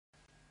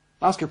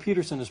Oscar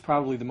Peterson is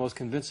probably the most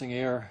convincing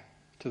heir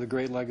to the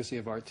great legacy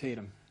of Art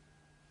Tatum.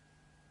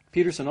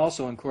 Peterson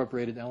also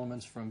incorporated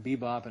elements from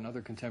bebop and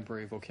other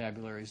contemporary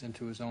vocabularies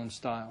into his own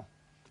style.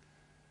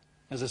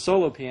 As a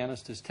solo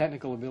pianist, his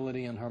technical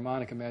ability and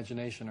harmonic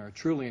imagination are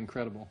truly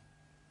incredible.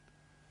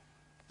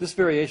 This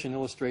variation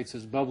illustrates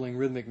his bubbling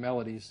rhythmic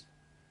melodies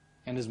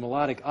and his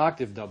melodic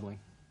octave doubling.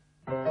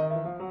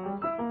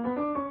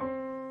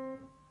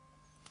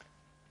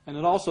 And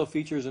it also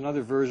features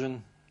another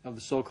version of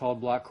the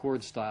so-called block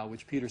chord style,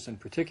 which Peterson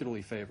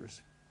particularly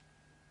favors.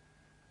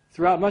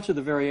 Throughout much of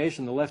the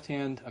variation, the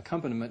left-hand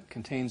accompaniment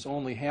contains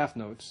only half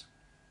notes,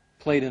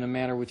 played in a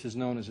manner which is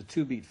known as a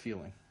two-beat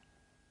feeling.